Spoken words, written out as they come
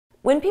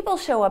When people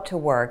show up to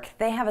work,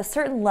 they have a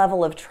certain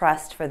level of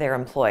trust for their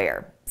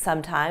employer.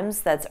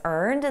 Sometimes that's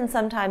earned and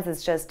sometimes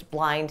it's just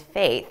blind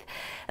faith.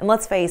 And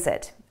let's face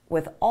it,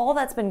 with all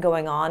that's been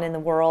going on in the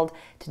world,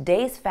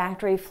 today's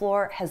factory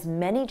floor has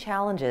many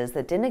challenges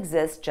that didn't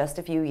exist just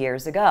a few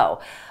years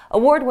ago.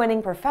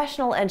 Award-winning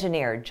professional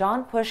engineer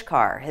John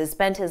Pushkar has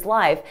spent his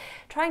life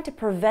trying to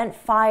prevent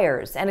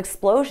fires and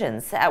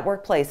explosions at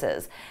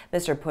workplaces.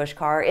 Mr.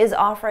 Pushkar is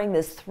offering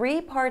this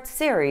three-part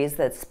series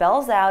that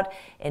spells out,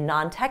 in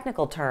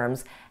non-technical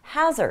terms,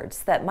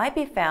 hazards that might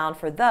be found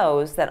for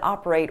those that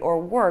operate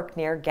or work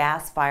near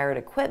gas-fired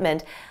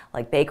equipment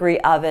like bakery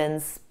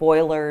ovens,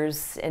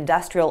 boilers,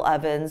 industrial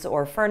ovens,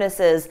 or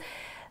furnaces.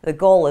 The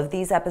goal of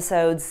these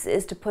episodes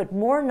is to put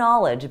more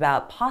knowledge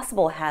about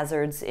possible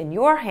hazards in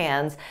your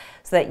hands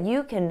so that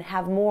you can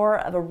have more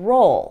of a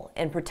role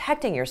in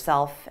protecting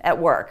yourself at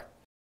work.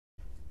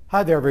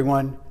 Hi there,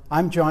 everyone.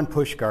 I'm John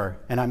Pushkar,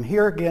 and I'm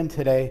here again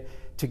today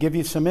to give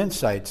you some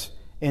insights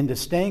into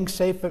staying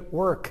safe at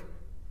work,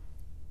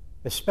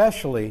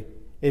 especially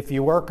if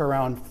you work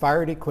around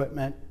fired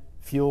equipment,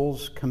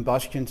 fuels,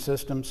 combustion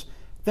systems,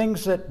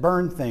 things that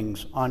burn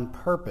things on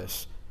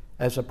purpose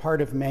as a part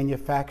of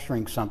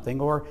manufacturing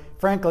something, or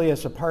frankly,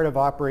 as a part of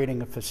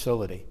operating a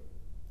facility.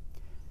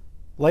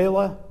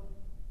 Layla,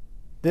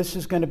 this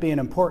is going to be an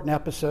important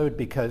episode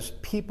because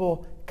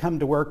people come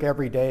to work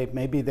every day.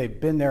 Maybe they've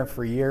been there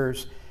for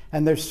years,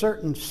 and there's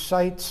certain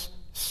sights,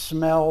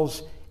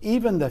 smells,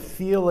 even the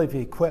feel of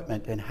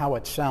equipment and how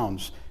it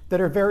sounds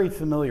that are very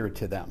familiar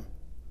to them.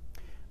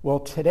 Well,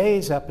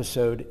 today's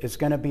episode is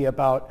going to be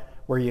about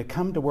where you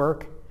come to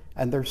work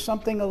and there's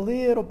something a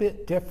little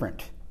bit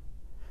different.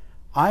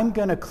 I'm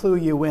going to clue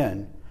you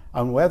in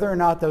on whether or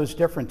not those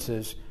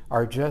differences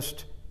are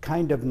just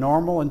kind of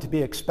normal and to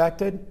be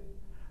expected,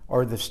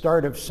 or the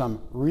start of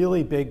some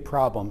really big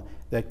problem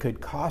that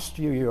could cost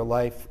you your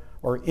life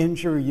or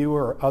injure you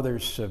or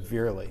others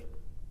severely.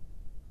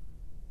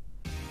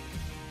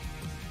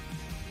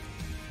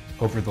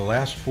 Over the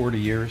last 40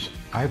 years,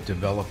 I've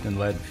developed and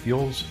led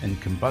fuels and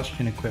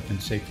combustion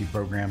equipment safety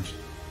programs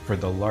for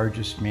the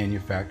largest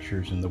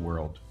manufacturers in the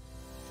world.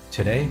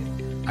 Today,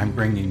 I'm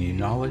bringing you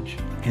knowledge,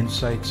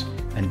 insights,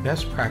 and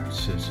best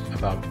practices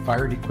about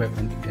fired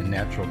equipment and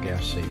natural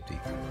gas safety.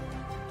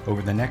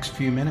 Over the next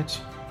few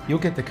minutes, you'll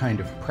get the kind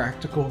of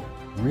practical,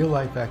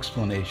 real-life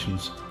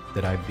explanations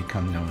that I've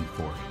become known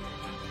for.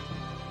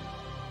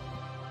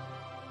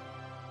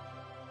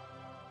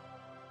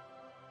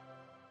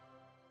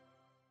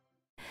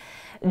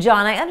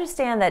 John, I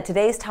understand that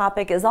today's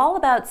topic is all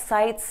about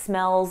sights,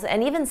 smells,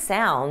 and even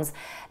sounds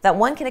that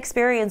one can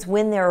experience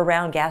when they're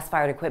around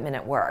gas-fired equipment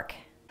at work.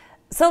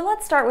 So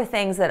let's start with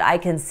things that I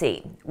can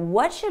see.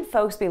 What should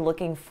folks be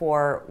looking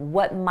for?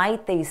 What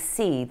might they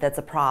see that's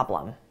a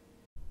problem?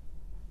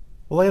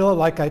 Well, Layla,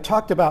 like I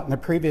talked about in the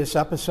previous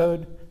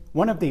episode,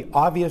 one of the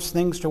obvious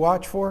things to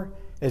watch for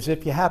is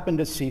if you happen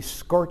to see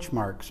scorch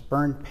marks,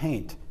 burned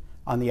paint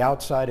on the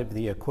outside of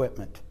the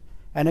equipment.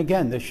 And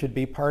again, this should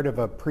be part of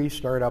a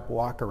pre-startup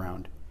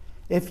walk-around.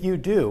 If you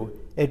do,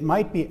 it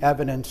might be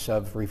evidence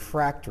of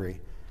refractory.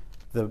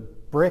 The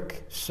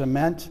brick,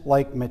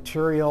 cement-like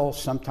material,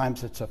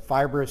 sometimes it's a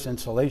fibrous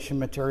insulation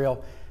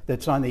material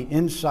that's on the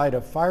inside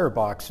of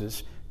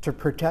fireboxes to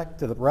protect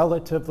the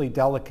relatively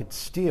delicate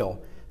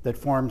steel that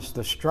forms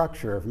the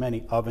structure of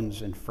many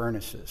ovens and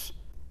furnaces.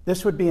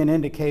 This would be an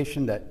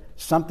indication that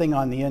something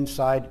on the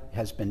inside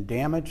has been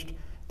damaged.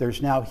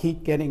 There's now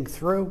heat getting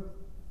through.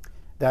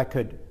 That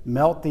could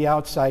melt the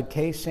outside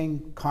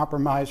casing,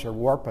 compromise or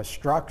warp a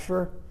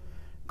structure,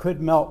 could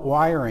melt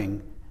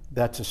wiring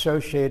that's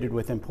associated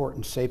with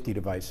important safety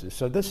devices.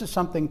 So this is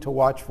something to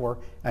watch for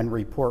and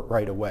report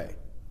right away.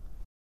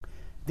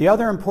 The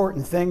other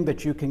important thing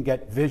that you can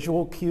get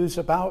visual cues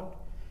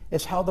about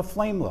is how the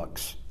flame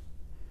looks.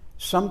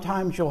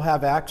 Sometimes you'll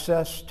have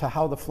access to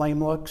how the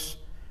flame looks.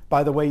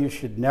 By the way, you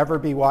should never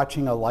be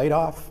watching a light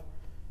off.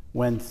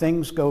 When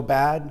things go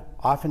bad,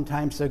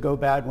 oftentimes they go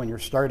bad when you're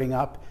starting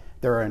up.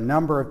 There are a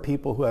number of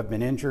people who have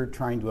been injured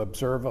trying to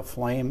observe a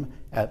flame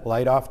at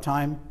light-off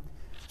time.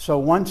 So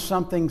once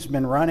something's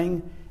been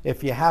running,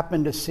 if you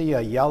happen to see a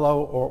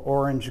yellow or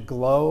orange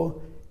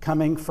glow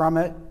coming from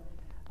it,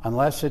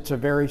 unless it's a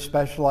very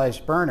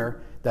specialized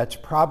burner, that's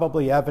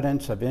probably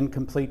evidence of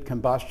incomplete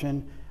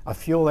combustion, a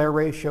fuel-air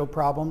ratio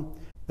problem.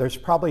 There's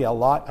probably a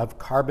lot of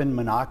carbon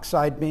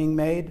monoxide being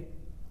made.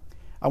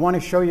 I want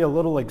to show you a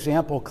little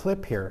example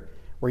clip here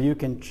where you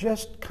can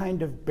just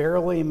kind of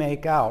barely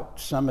make out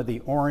some of the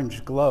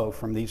orange glow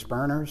from these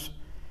burners.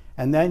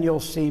 And then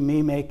you'll see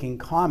me making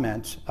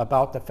comments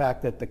about the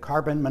fact that the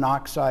carbon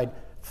monoxide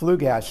flue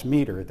gas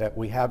meter that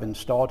we have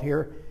installed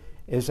here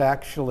is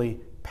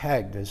actually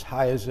pegged as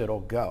high as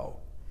it'll go.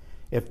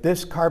 If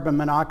this carbon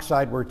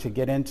monoxide were to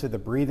get into the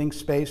breathing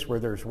space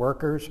where there's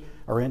workers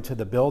or into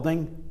the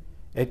building,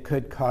 it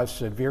could cause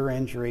severe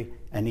injury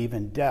and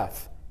even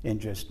death in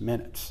just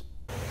minutes.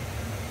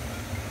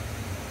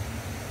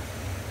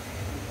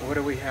 What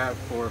do we have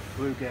for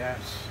flue gas?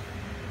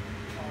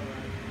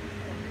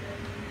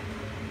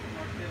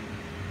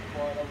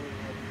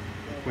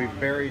 We've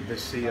buried the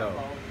CO.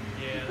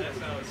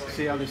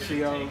 See how the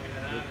CO,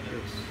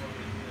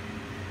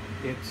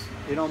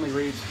 it only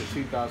reads to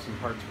 2,000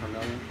 parts per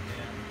million.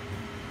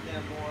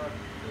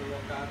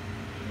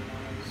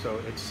 So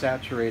it's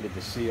saturated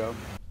the CO.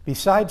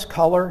 Besides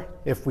color,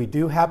 if we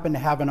do happen to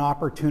have an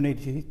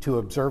opportunity to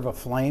observe a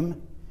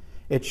flame,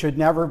 it should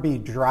never be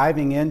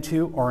driving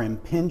into or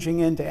impinging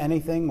into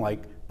anything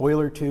like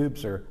boiler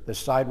tubes or the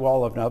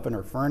sidewall of an oven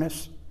or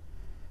furnace.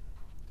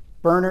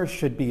 Burners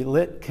should be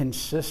lit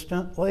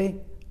consistently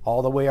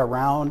all the way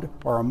around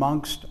or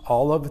amongst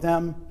all of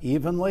them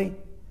evenly.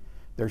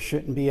 There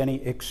shouldn't be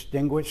any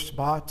extinguished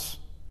spots.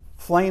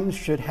 Flames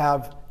should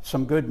have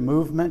some good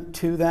movement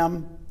to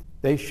them.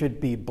 They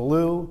should be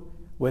blue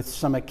with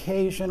some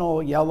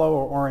occasional yellow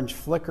or orange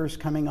flickers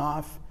coming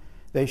off.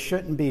 They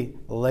shouldn't be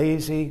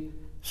lazy,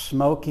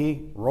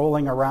 smoky,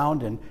 rolling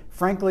around, and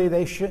frankly,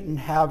 they shouldn't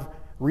have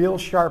real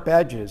sharp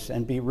edges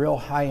and be real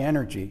high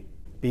energy,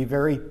 be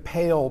very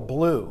pale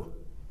blue,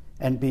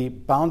 and be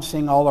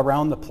bouncing all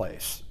around the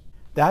place.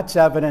 That's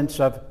evidence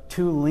of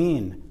too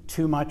lean,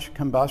 too much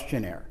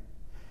combustion air.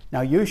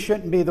 Now, you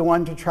shouldn't be the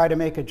one to try to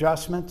make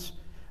adjustments.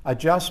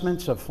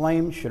 Adjustments of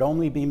flames should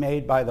only be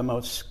made by the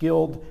most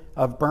skilled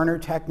of burner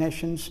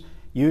technicians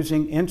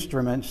using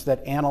instruments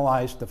that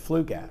analyze the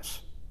flue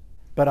gas.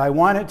 But I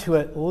wanted to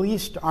at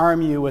least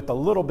arm you with a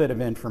little bit of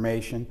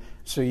information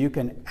so you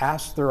can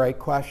ask the right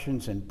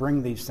questions and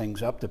bring these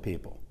things up to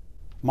people.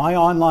 My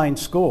online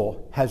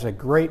school has a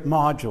great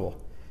module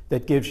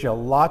that gives you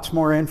lots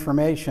more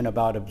information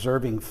about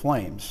observing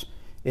flames.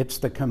 It's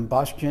the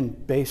Combustion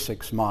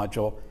Basics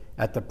module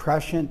at the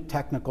Prescient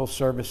Technical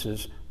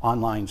Services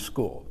online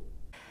school.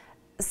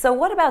 So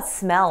what about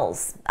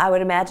smells? I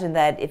would imagine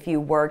that if you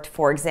worked,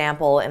 for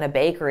example, in a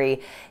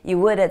bakery, you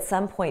would at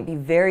some point be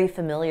very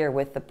familiar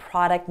with the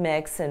product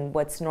mix and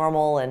what's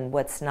normal and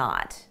what's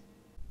not.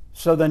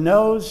 So the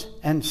nose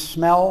and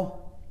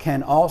smell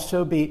can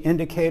also be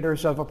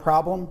indicators of a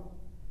problem.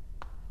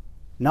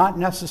 Not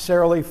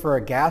necessarily for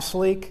a gas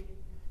leak.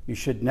 You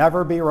should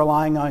never be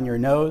relying on your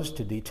nose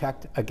to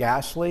detect a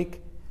gas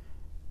leak.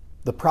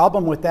 The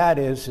problem with that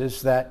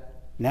is that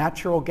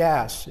natural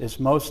gas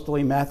is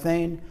mostly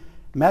methane.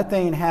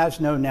 Methane has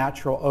no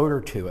natural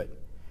odor to it.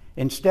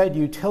 Instead,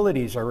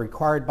 utilities are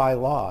required by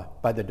law,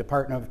 by the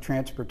Department of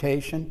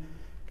Transportation,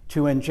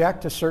 to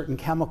inject a certain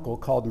chemical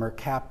called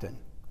mercaptan.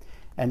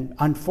 And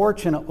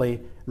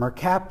unfortunately,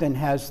 mercaptan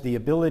has the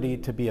ability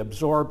to be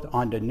absorbed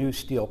onto new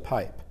steel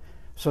pipe.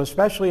 So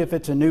especially if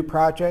it's a new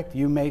project,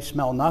 you may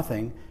smell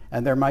nothing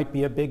and there might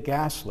be a big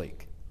gas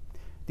leak.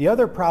 The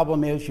other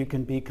problem is you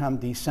can become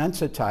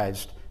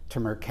desensitized to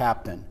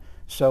mercaptan.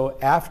 So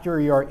after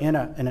you're in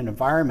an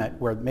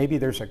environment where maybe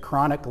there's a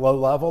chronic low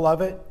level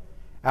of it,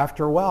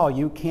 after a while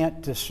you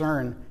can't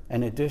discern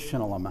an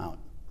additional amount.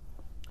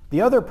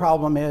 The other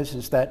problem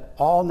is that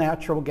all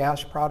natural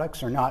gas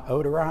products are not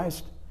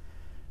odorized.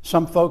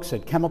 Some folks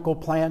at chemical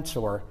plants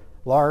or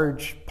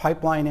large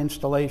pipeline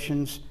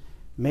installations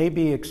may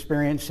be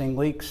experiencing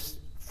leaks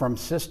from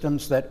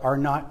systems that are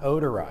not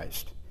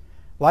odorized.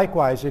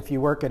 Likewise, if you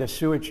work at a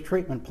sewage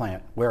treatment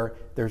plant where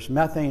there's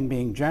methane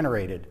being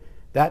generated,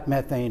 that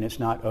methane is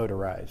not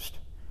odorized.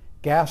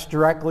 Gas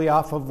directly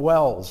off of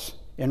wells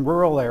in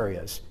rural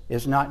areas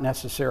is not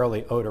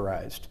necessarily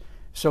odorized.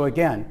 So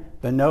again,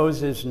 the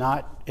nose is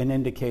not an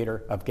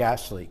indicator of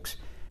gas leaks.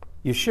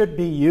 You should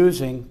be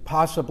using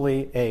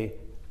possibly a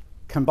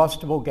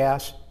combustible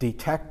gas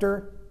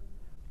detector,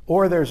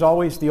 or there's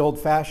always the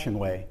old-fashioned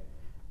way.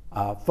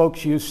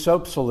 Folks use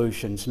soap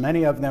solutions.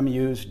 Many of them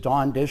use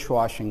Dawn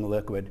dishwashing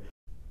liquid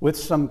with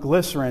some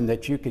glycerin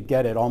that you could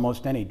get at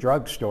almost any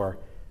drugstore.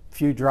 A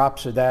few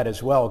drops of that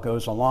as well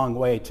goes a long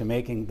way to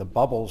making the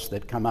bubbles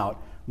that come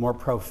out more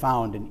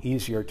profound and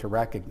easier to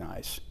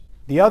recognize.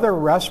 The other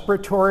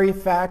respiratory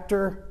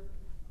factor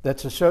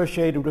that's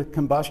associated with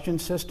combustion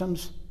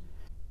systems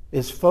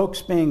is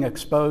folks being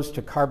exposed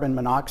to carbon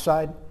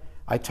monoxide.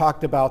 I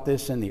talked about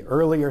this in the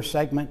earlier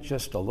segment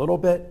just a little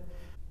bit.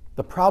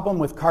 The problem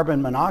with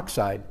carbon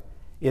monoxide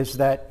is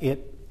that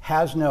it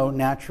has no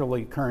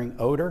naturally occurring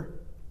odor.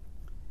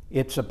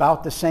 It's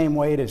about the same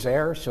weight as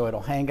air, so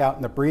it'll hang out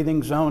in the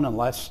breathing zone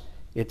unless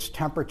its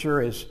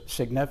temperature is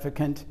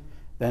significant.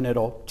 Then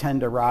it'll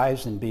tend to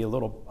rise and be a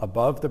little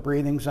above the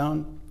breathing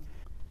zone.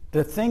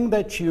 The thing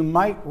that you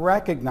might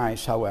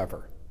recognize,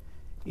 however,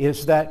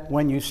 is that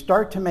when you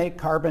start to make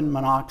carbon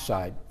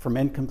monoxide from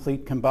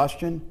incomplete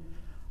combustion,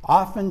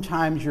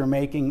 oftentimes you're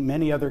making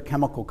many other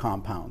chemical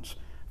compounds,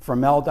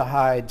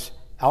 formaldehydes,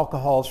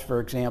 alcohols, for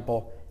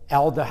example,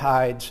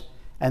 aldehydes,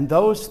 and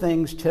those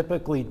things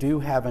typically do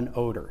have an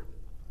odor.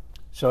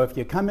 So if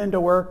you come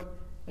into work,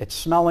 it's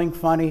smelling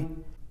funny,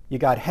 you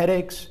got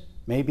headaches,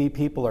 maybe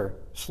people are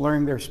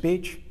slurring their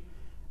speech,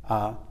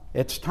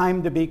 it's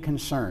time to be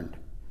concerned.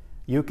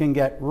 You can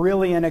get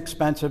really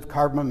inexpensive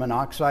carbon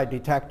monoxide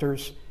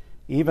detectors.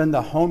 Even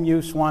the home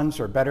use ones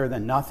are better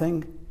than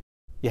nothing.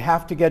 You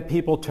have to get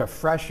people to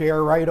fresh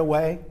air right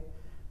away.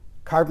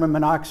 Carbon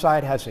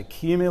monoxide has a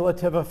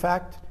cumulative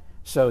effect,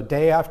 so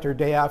day after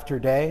day after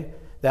day,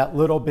 that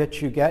little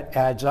bit you get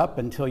adds up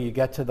until you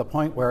get to the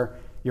point where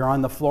you're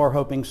on the floor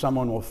hoping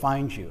someone will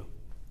find you.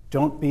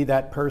 Don't be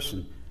that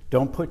person.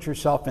 Don't put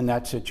yourself in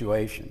that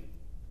situation.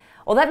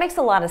 Well, that makes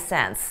a lot of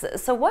sense.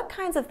 So what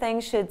kinds of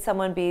things should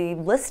someone be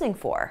listening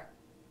for?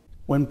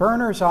 When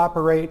burners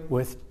operate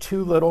with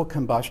too little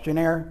combustion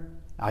air,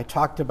 I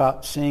talked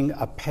about seeing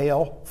a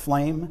pale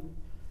flame.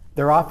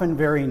 They're often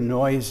very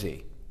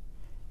noisy.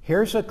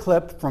 Here's a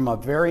clip from a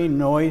very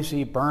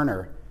noisy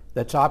burner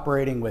that's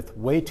operating with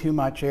way too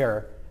much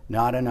air,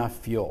 not enough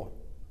fuel.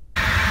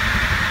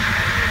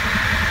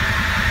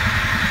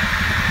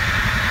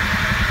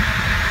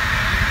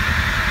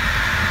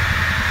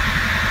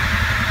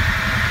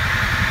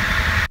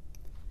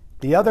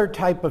 The other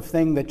type of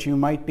thing that you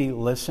might be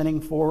listening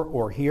for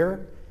or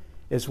hear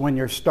is when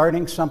you're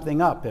starting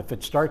something up. If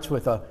it starts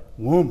with a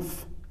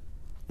whoomph,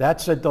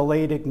 that's a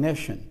delayed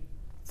ignition.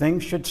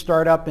 Things should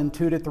start up in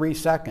 2 to 3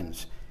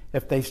 seconds.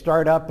 If they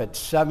start up at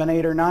 7,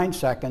 8, or 9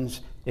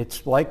 seconds,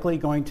 it's likely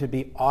going to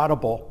be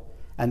audible,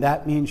 and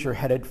that means you're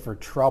headed for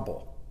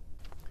trouble.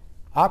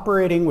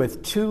 Operating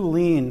with too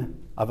lean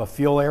of a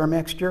fuel-air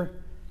mixture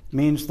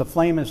means the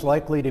flame is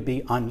likely to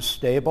be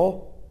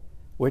unstable,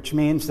 which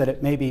means that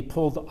it may be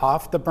pulled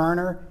off the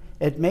burner.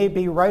 It may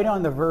be right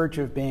on the verge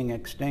of being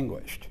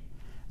extinguished.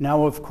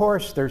 Now, of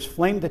course, there's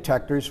flame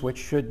detectors which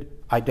should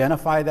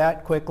identify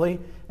that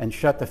quickly and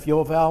shut the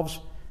fuel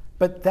valves,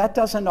 but that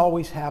doesn't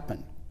always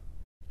happen.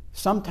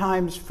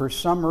 Sometimes, for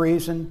some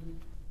reason,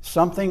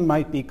 something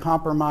might be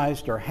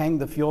compromised or hang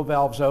the fuel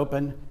valves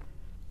open.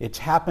 It's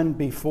happened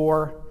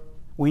before.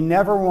 We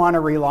never want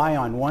to rely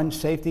on one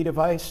safety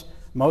device.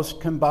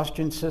 Most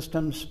combustion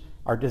systems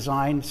are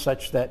designed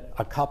such that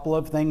a couple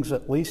of things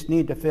at least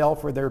need to fail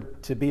for there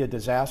to be a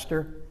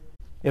disaster.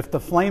 If the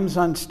flame's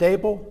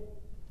unstable,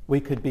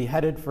 we could be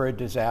headed for a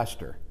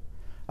disaster.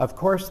 Of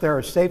course, there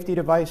are safety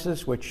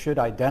devices which should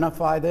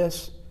identify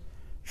this,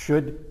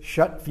 should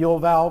shut fuel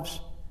valves,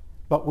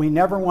 but we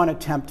never want to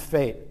tempt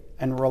fate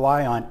and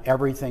rely on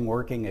everything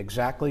working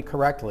exactly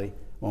correctly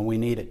when we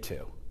need it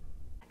to.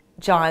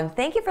 John,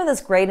 thank you for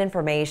this great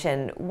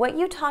information. What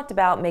you talked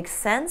about makes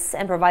sense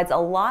and provides a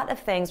lot of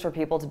things for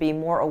people to be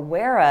more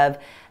aware of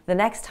the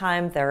next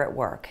time they're at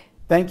work.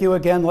 Thank you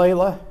again,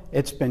 Layla.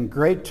 It's been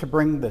great to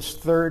bring this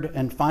third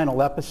and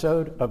final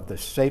episode of the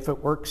Safe at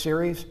Work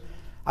series.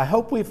 I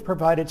hope we've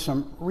provided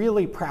some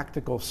really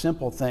practical,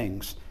 simple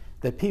things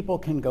that people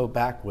can go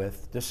back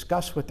with,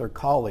 discuss with their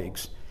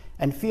colleagues,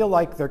 and feel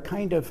like they're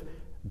kind of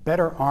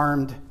better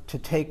armed to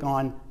take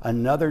on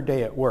another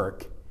day at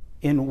work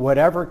in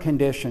whatever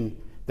condition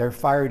their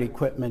fired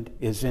equipment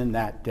is in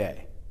that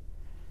day.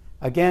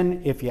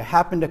 Again, if you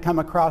happen to come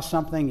across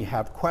something, you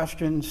have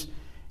questions,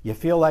 you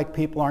feel like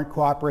people aren't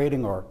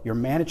cooperating or your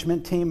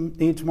management team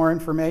needs more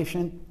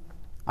information,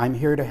 I'm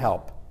here to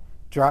help.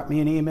 Drop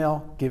me an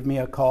email, give me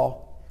a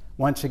call.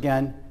 Once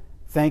again,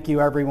 thank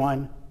you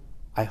everyone.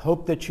 I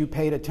hope that you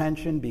paid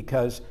attention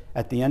because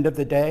at the end of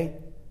the day,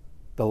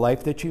 the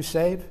life that you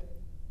save,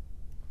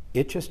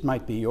 it just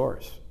might be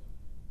yours.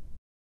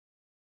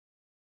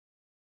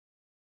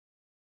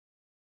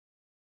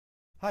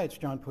 Hi, it's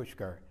John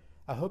Pushkar.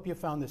 I hope you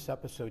found this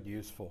episode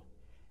useful.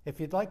 If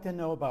you'd like to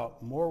know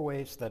about more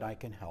ways that I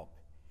can help,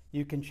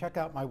 you can check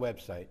out my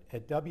website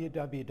at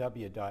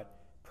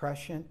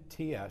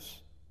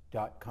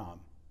www.prescientts.com.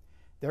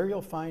 There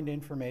you'll find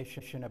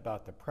information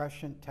about the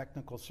Prescient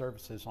Technical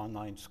Services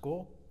online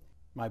school,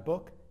 my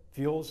book,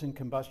 Fuels and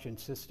Combustion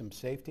System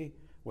Safety,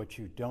 What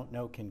You Don't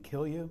Know Can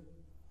Kill You,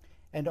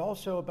 and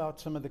also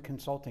about some of the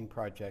consulting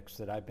projects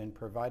that I've been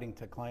providing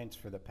to clients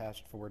for the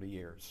past 40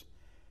 years.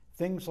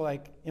 Things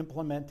like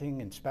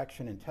implementing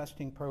inspection and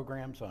testing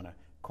programs on a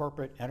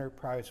corporate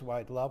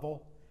enterprise-wide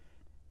level,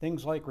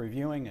 things like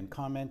reviewing and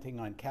commenting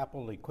on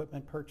capital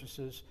equipment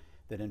purchases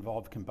that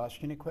involve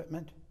combustion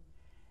equipment,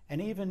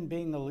 and even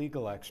being a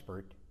legal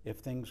expert if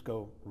things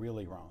go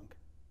really wrong.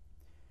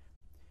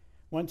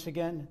 Once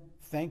again,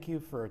 thank you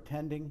for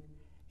attending,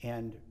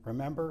 and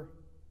remember,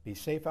 be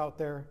safe out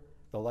there.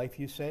 The life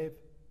you save,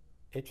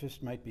 it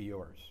just might be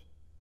yours.